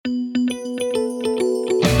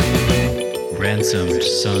Ransomed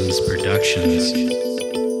Sons Productions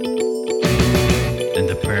and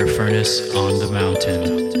the Prayer Furnace on the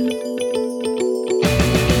Mountain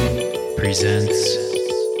presents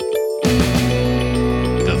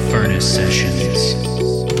the Furnace Sessions.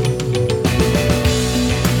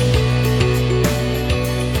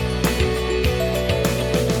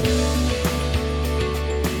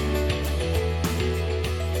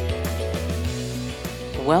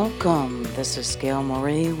 Welcome. This is Gail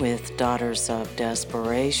Marie with Daughters of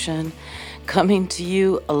Desperation, coming to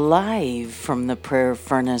you live from the Prayer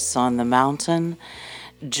Furnace on the Mountain.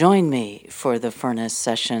 Join me for the Furnace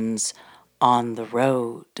Sessions on the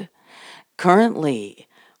road. Currently,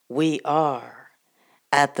 we are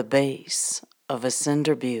at the base of a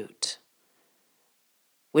cinder butte,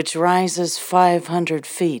 which rises 500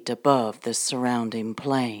 feet above the surrounding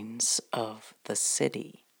plains of the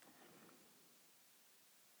city.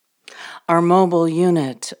 Our mobile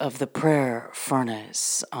unit of the Prayer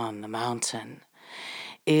Furnace on the Mountain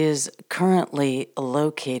is currently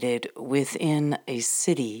located within a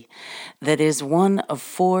city that is one of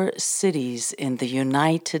 4 cities in the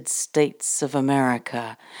United States of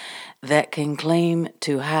America that can claim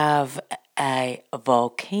to have a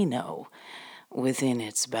volcano within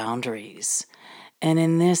its boundaries, and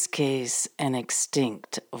in this case, an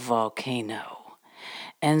extinct volcano.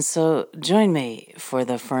 And so join me for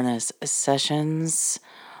the Furnace Sessions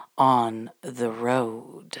on the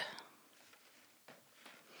road.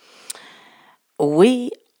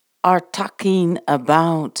 We are talking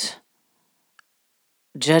about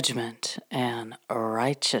judgment and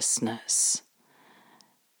righteousness.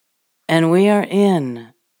 And we are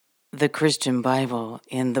in the Christian Bible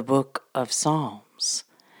in the book of Psalms.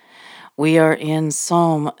 We are in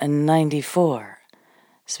Psalm 94.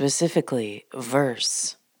 Specifically,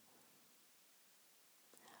 verse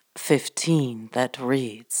 15 that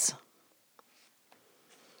reads,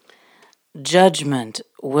 "Judgment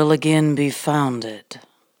will again be founded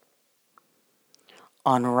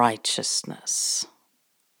on righteousness,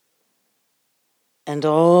 and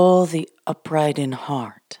all the upright in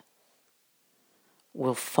heart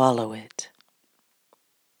will follow it."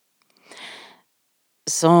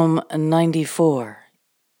 Psalm 94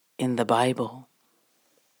 in the Bible.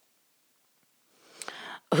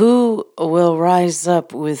 Who will rise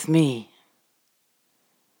up with me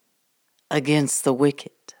against the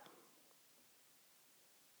wicked?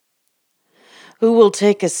 Who will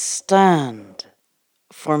take a stand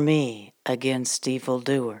for me against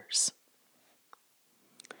evildoers?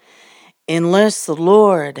 Unless the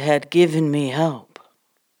Lord had given me help,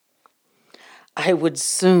 I would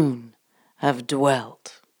soon have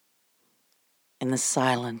dwelt in the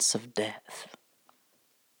silence of death.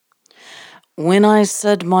 When I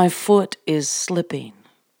said my foot is slipping,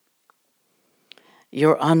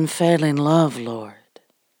 your unfailing love, Lord,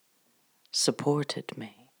 supported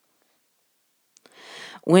me.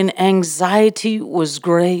 When anxiety was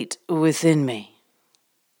great within me,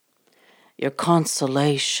 your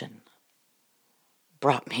consolation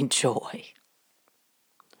brought me joy.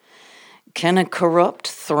 Can a corrupt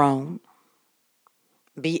throne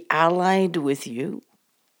be allied with you?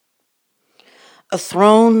 A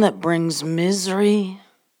throne that brings misery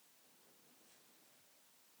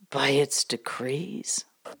by its decrees?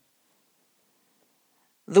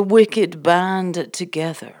 The wicked band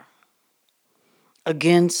together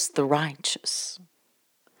against the righteous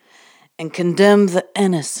and condemn the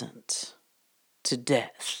innocent to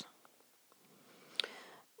death.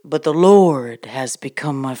 But the Lord has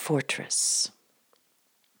become my fortress,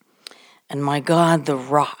 and my God the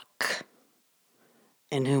rock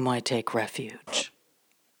in whom I take refuge.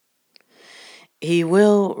 He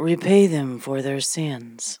will repay them for their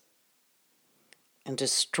sins and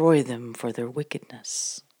destroy them for their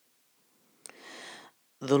wickedness.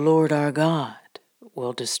 The Lord our God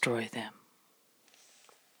will destroy them.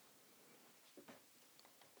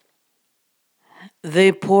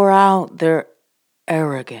 They pour out their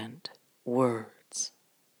arrogant words.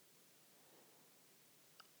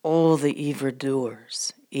 All the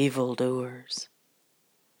evildoers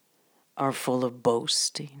are full of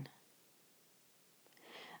boasting.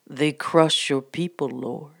 They crush your people,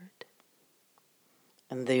 Lord,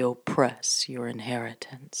 and they oppress your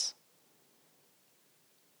inheritance.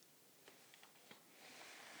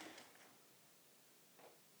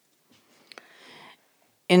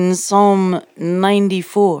 In Psalm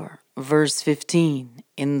 94, verse 15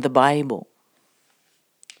 in the Bible,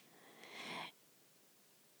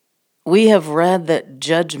 we have read that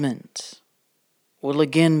judgment will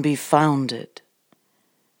again be founded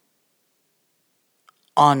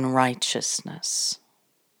on righteousness.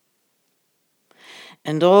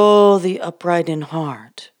 and all the upright in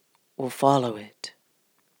heart will follow it.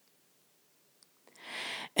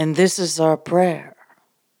 And this is our prayer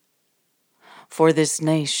for this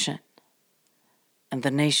nation and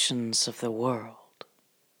the nations of the world.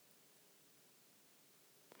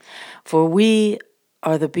 For we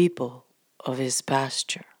are the people of his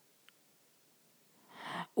pasture.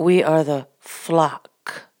 We are the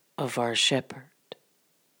flock of our shepherd.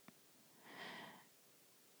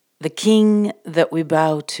 The king that we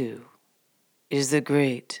bow to is the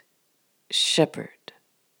great shepherd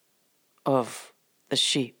of the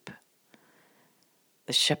sheep,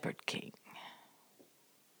 the shepherd king.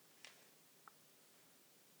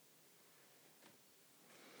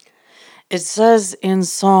 It says in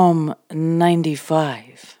Psalm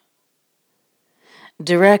 95,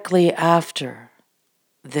 directly after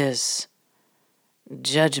this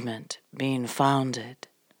judgment being founded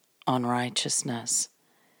on righteousness,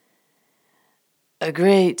 a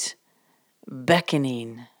great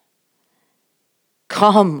beckoning,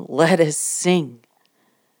 come, let us sing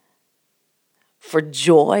for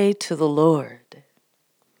joy to the Lord.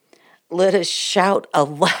 Let us shout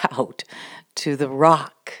aloud to the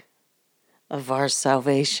rock of our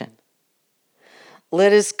salvation.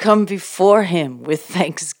 Let us come before him with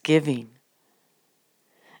thanksgiving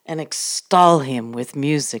and extol him with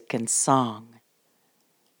music and song.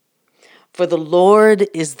 For the Lord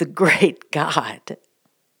is the great God,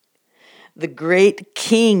 the great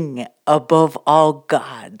King above all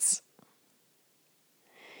gods.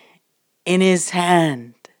 In his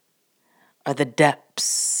hand are the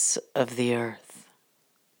depths of the earth,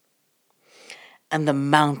 and the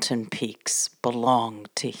mountain peaks belong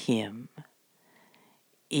to him.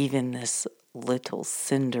 Even this little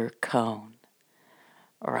cinder cone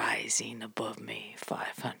rising above me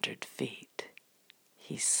 500 feet,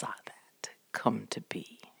 he saw that come to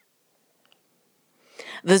be.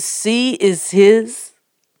 The sea is his,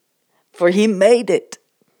 for he made it,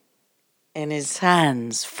 and his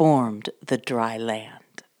hands formed the dry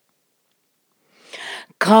land.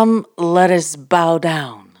 Come, let us bow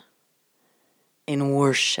down in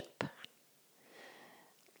worship.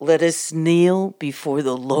 Let us kneel before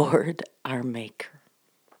the Lord our Maker.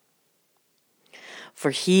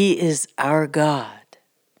 For he is our God,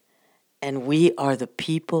 and we are the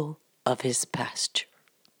people of his pasture,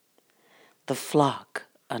 the flock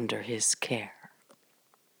under his care.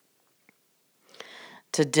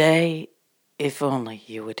 Today, if only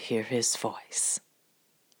you would hear his voice.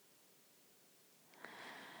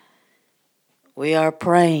 We are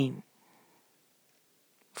praying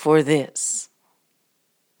for this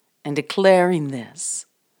and declaring this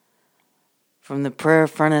from the prayer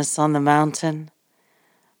furnace on the mountain,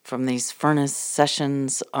 from these furnace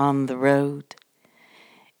sessions on the road,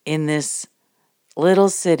 in this little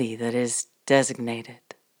city that is designated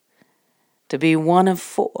to be one of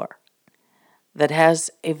 4 that has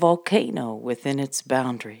a volcano within its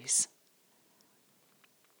boundaries.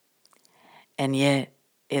 And yet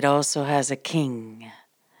it also has a king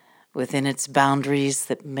within its boundaries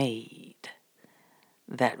that made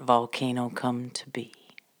that volcano come to be.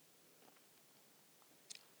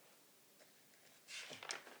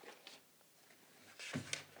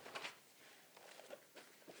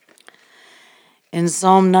 In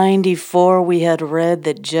Psalm 94, we had read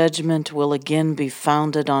that judgment will again be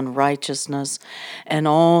founded on righteousness, and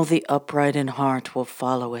all the upright in heart will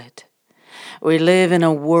follow it. We live in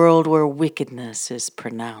a world where wickedness is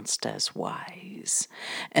pronounced as wise,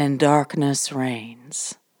 and darkness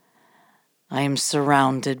reigns. I am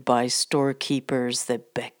surrounded by storekeepers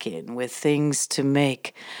that beckon with things to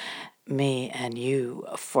make me and you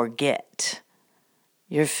forget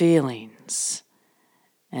your feelings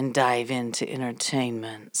and dive into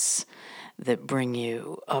entertainments that bring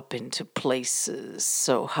you up into places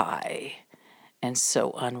so high and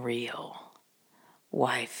so unreal.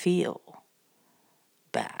 Why feel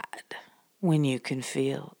bad when you can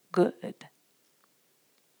feel good?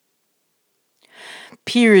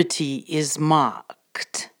 Purity is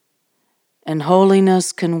mocked, and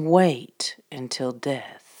holiness can wait until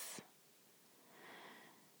death.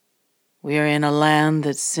 We are in a land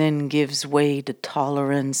that sin gives way to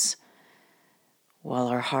tolerance, while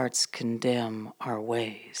our hearts condemn our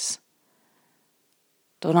ways.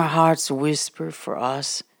 Don't our hearts whisper for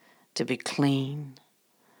us to be clean?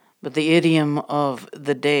 But the idiom of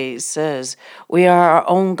the day says, we are our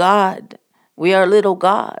own God. We are little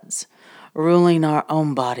gods, ruling our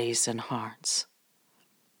own bodies and hearts.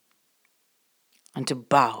 And to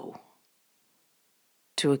bow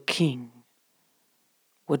to a king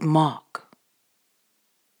would mock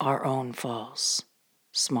our own false,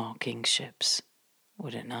 small kingships,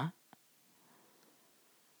 would it not?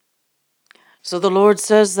 So the Lord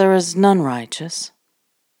says there is none righteous.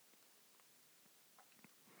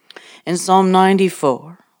 In Psalm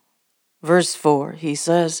 94, verse 4, he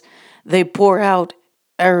says, they pour out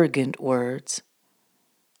arrogant words.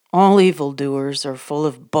 All evildoers are full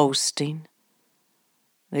of boasting.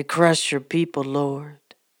 They crush your people, Lord.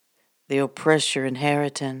 They oppress your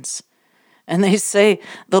inheritance. And they say,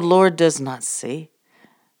 the Lord does not see.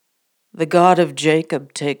 The God of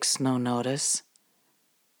Jacob takes no notice.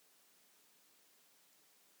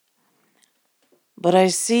 But I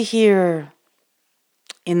see here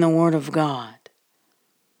in the Word of God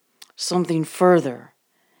something further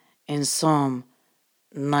in Psalm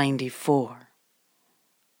 94.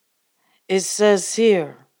 It says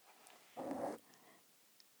here,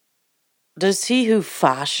 does he who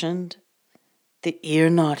fashioned the ear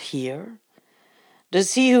not hear?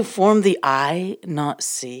 Does he who formed the eye not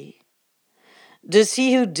see? Does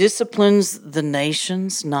he who disciplines the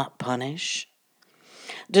nations not punish?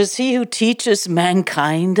 Does he who teaches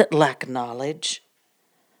mankind lack knowledge?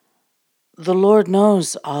 The Lord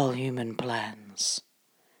knows all human plans,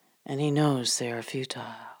 and he knows they are futile.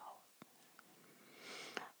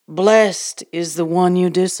 Blessed is the one you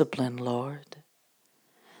discipline, Lord,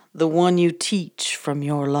 the one you teach from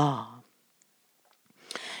your law.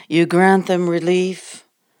 You grant them relief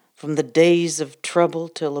from the days of trouble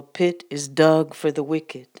till a pit is dug for the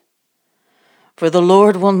wicked. For the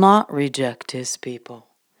Lord will not reject his people.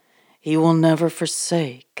 He will never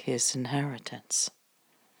forsake his inheritance.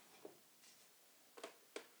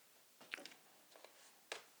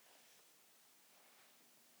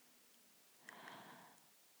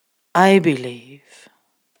 I believe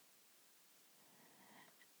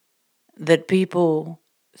that people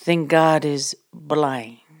think God is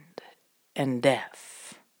blind and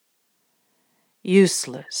deaf,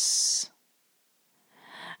 useless.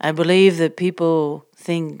 I believe that people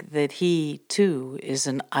think that he too is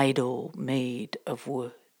an idol made of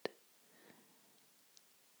wood.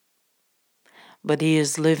 But he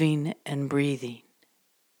is living and breathing.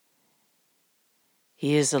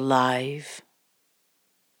 He is alive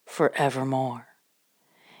forevermore.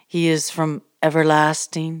 He is from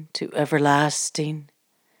everlasting to everlasting,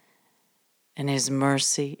 and his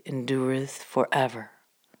mercy endureth forever.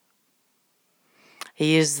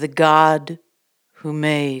 He is the God who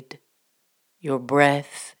made your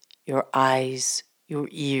breath, your eyes, your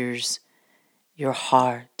ears, your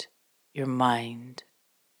heart, your mind.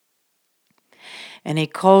 And he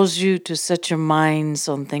calls you to set your minds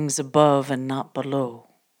on things above and not below.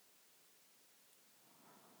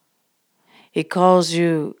 He calls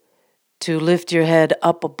you to lift your head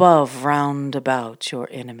up above round about your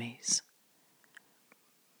enemies.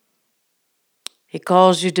 He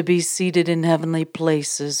calls you to be seated in heavenly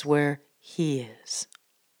places where he is.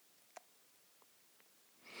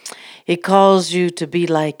 He calls you to be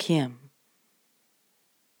like him.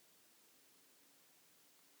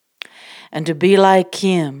 And to be like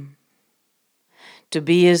him, to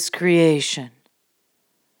be his creation,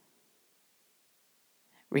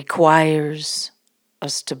 requires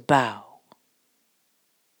us to bow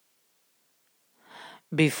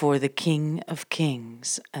before the King of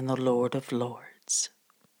Kings and the Lord of Lords.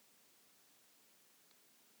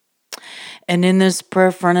 And in this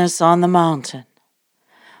prayer furnace on the mountain,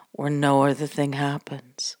 where no other thing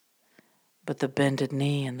happens but the bended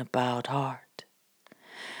knee and the bowed heart,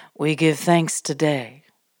 we give thanks today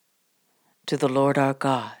to the Lord our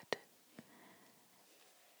God,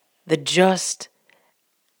 that just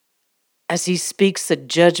as he speaks, that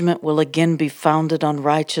judgment will again be founded on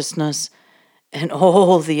righteousness, and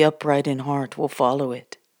all the upright in heart will follow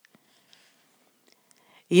it.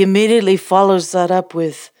 He immediately follows that up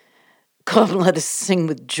with, come, let us sing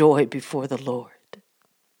with joy before the Lord.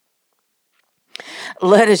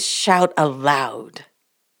 Let us shout aloud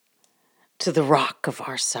to the rock of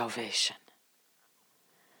our salvation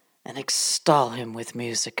and extol him with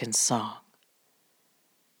music and song.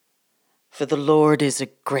 For the Lord is a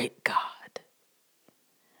great God,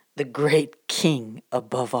 the great King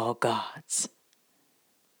above all gods.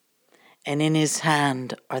 And in his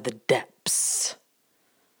hand are the depths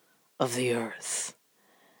of the earth,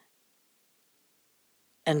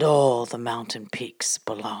 and all the mountain peaks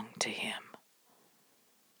belong to him.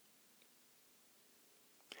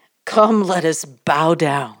 Come, let us bow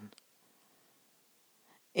down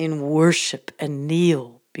in worship and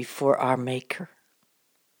kneel before our Maker.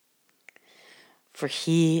 For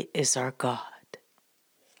he is our God,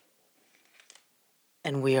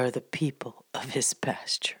 and we are the people of his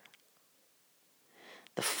pasture,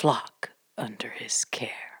 the flock under his care.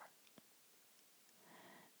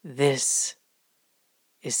 This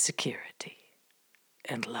is security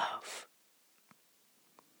and love.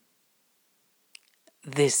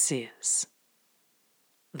 This is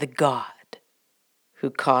the God who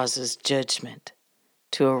causes judgment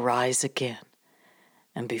to arise again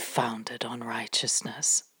and be founded on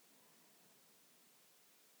righteousness.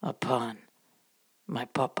 Upon my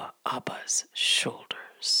Papa Abba's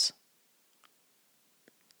shoulders.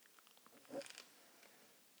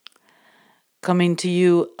 Coming to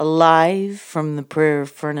you live from the prayer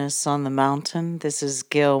furnace on the mountain, this is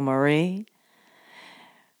Gail Marie.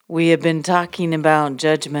 We have been talking about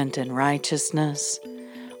judgment and righteousness.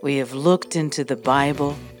 We have looked into the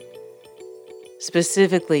Bible,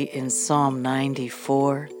 specifically in Psalm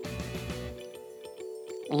 94,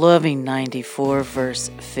 loving 94,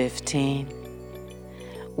 verse 15.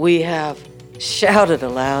 We have shouted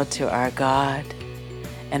aloud to our God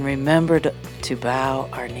and remembered to bow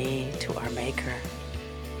our knee to our Maker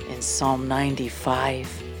in Psalm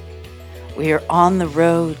 95. We are on the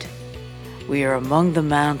road, we are among the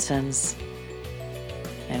mountains,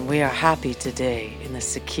 and we are happy today in the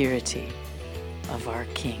security of our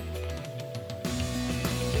King.